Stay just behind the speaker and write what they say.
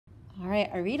All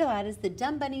right, our read aloud is The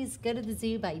Dumb Bunnies Go to the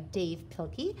Zoo by Dave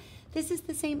Pilkey. This is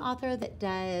the same author that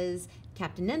does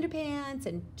Captain Underpants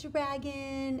and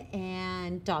Dragon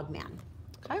and Dogman.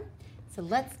 Okay, so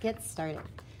let's get started.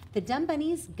 The Dumb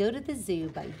Bunnies Go to the Zoo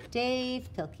by Dave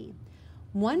Pilkey.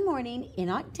 One morning in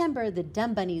October, the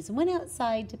Dumb Bunnies went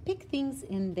outside to pick things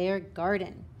in their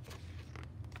garden.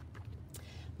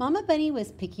 Mama Bunny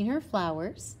was picking her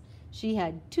flowers. She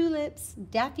had tulips,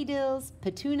 daffodils,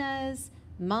 petunias,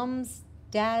 mums,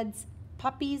 dads,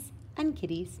 puppies, and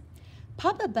kitties.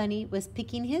 Papa Bunny was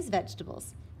picking his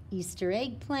vegetables: Easter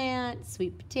eggplant,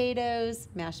 sweet potatoes,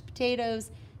 mashed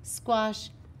potatoes, squash,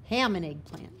 ham and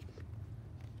eggplant.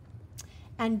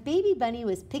 And Baby Bunny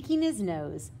was picking his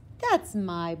nose. "That's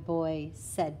my boy,"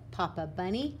 said Papa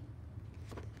Bunny.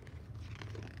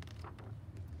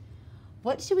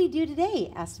 "What should we do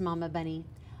today?" asked Mama Bunny.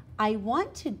 "I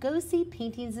want to go see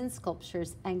paintings and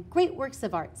sculptures and great works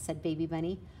of art," said Baby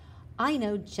Bunny. "I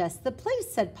know just the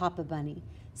place," said Papa Bunny.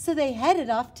 So they headed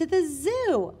off to the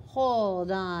zoo. Hold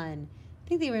on. I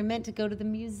think they were meant to go to the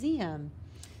museum.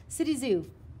 City Zoo.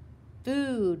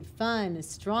 Food, fun,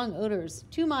 strong odors.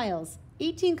 2 miles,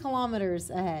 18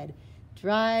 kilometers ahead.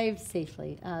 Drive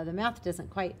safely. The math doesn't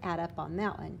quite add up on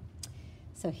that one.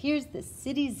 So here's the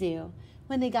City Zoo.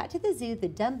 When they got to the zoo, the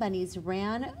Dumb Bunnies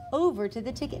ran over to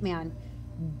the ticket man.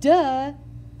 "Duh!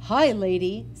 Hi,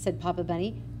 lady," said Papa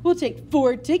Bunny. "We'll take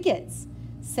 4 tickets,"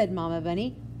 said Mama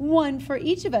Bunny. "1 for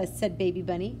each of us," said Baby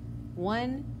Bunny.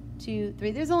 1, 2,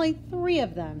 3. There's only 3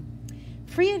 of them.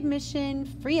 Free admission,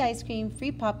 free ice cream,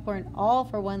 free popcorn, all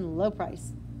for one low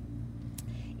price.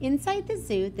 Inside the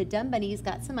zoo, the Dumb Bunnies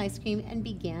got some ice cream and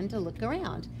began to look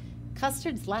around.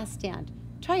 Custard's last stand.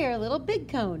 Try our little big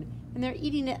cone. And they're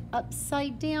eating it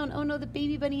upside down. Oh no, the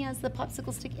Baby Bunny has the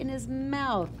popsicle stick in his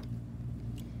mouth.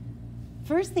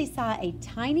 First, they saw a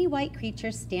tiny white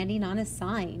creature standing on a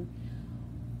sign.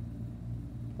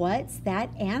 "What's that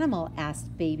animal?"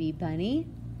 asked Baby Bunny.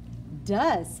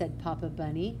 "Duh," said Papa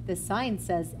Bunny. "The sign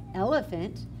says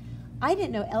elephant." "I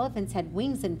didn't know elephants had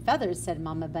wings and feathers," said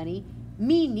Mama Bunny.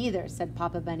 "Me neither," said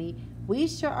Papa Bunny. "We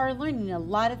sure are learning a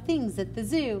lot of things at the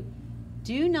zoo.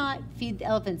 Do not feed the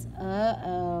elephants."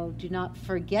 Uh-oh. Do not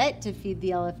forget to feed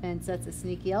the elephants. That's a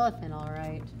sneaky elephant, all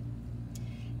right.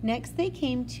 Next, they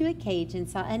came to a cage and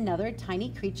saw another tiny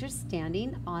creature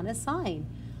standing on a sign.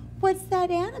 "What's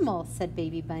that animal?" said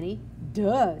Baby Bunny.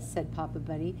 "Duh," said Papa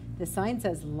Bunny. "The sign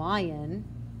says lion."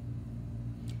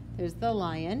 There's the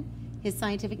lion. His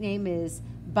scientific name is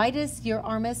Bitus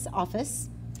urarmus office.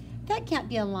 "That can't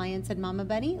be a lion," said Mama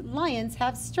Bunny. "Lions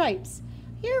have stripes."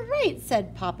 "You're right,"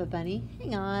 said Papa Bunny.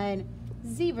 "Hang on.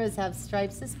 Zebras have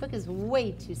stripes. This book is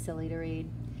way too silly to read."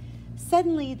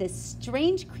 Suddenly, this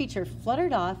strange creature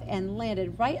fluttered off and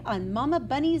landed right on Mama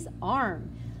Bunny's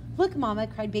arm. "Look, Mama,"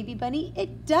 cried Baby Bunny.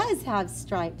 "It does have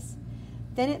stripes."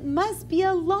 "Then it must be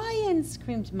a lion,"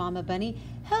 screamed Mama Bunny.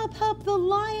 "Help, help, the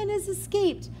lion has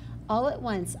escaped." All at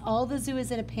once, all the zoo is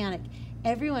in a panic.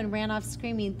 Everyone ran off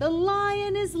screaming, "The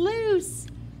lion is loose!"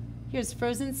 Here's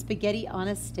frozen spaghetti on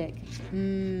a stick.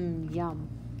 Yum.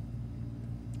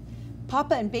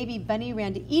 Papa and Baby Bunny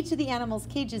ran to each of the animals'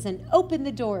 cages and opened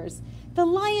the doors. "The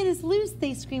lion is loose,"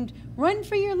 they screamed. "Run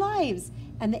for your lives!"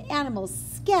 And the animals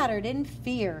scattered in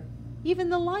fear. Even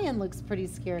the lion looks pretty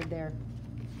scared there.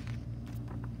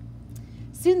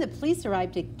 Soon the police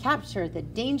arrived to capture the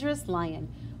dangerous lion.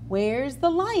 "Where's the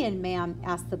lion, ma'am?"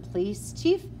 asked the police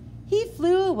chief. "He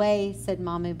flew away," said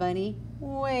Mama Bunny.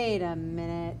 Wait a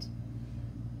minute.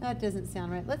 That doesn't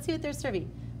sound right. Let's see what they're serving.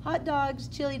 Hot dogs,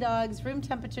 chili dogs, room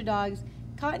temperature dogs,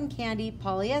 cotton candy,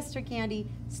 polyester candy,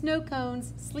 snow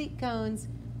cones, sleet cones,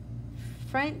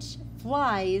 French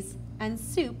flies, and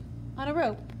soup on a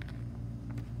rope.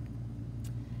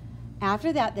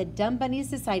 After that, the Dumb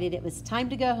Bunnies decided it was time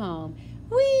to go home.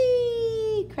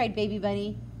 "Whee!" cried Baby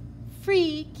Bunny.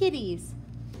 "Free kitties!"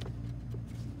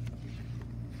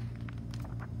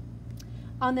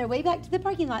 On their way back to the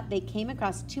parking lot, they came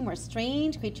across 2 more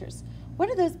strange creatures. "What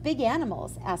are those big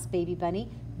animals?" asked Baby Bunny.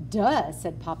 "Duh,"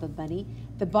 said Papa Bunny.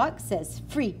 "The box says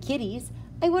free kitties.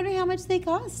 I wonder how much they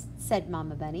cost," said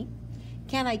Mama Bunny.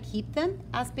 "Can I keep them?"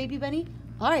 asked Baby Bunny.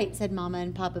 "All right," said Mama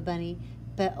and Papa Bunny,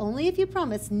 "but only if you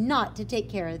promise not to take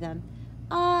care of them."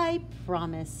 "I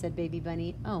promise," said Baby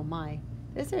Bunny. Oh my,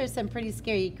 those are some pretty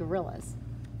scary gorillas.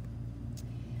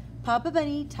 Papa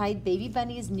Bunny tied Baby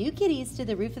Bunny's new kitties to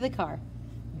the roof of the car.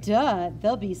 "Duh,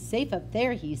 they'll be safe up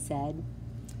there," he said.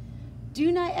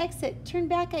 "Do not exit. Turn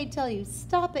back, I tell you.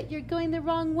 Stop it. You're going the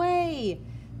wrong way.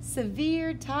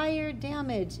 Severe tire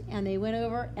damage." And they went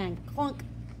over and clunk.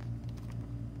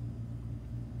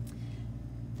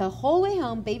 The whole way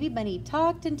home, Baby Bunny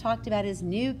talked and talked about his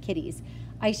new kitties.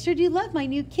 I sure do love my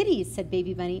new kitties, said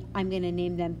Baby Bunny. I'm going to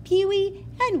name them Pee-wee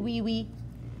and Wee-wee.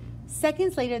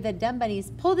 Seconds later, the Dumb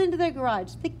Bunnies pulled into their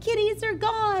garage. The kitties are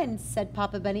gone, said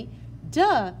Papa Bunny.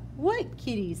 Duh, what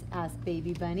kitties? Asked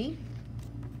Baby Bunny.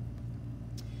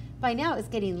 By now it was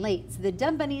getting late, so the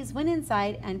Dumb Bunnies went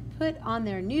inside and put on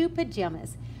their new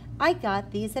pajamas. I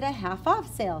got these at a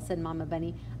half-off sale, said Mama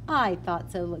Bunny. I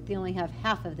thought so. Look, they only have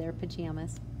half of their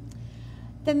pajamas.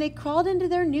 Then they crawled into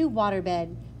their new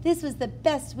waterbed. This was the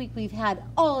best week we've had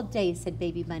all day, said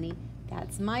Baby Bunny.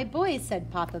 That's my boy,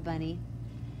 said Papa Bunny.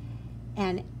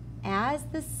 And as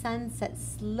the sun set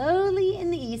slowly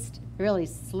in the east,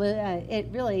 it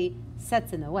really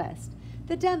sets in the west,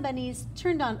 the Dumb Bunnies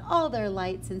turned on all their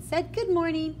lights and said good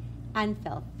morning and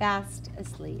fell fast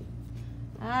asleep.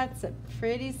 That's a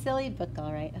pretty silly book,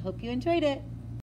 all right. I hope you enjoyed it.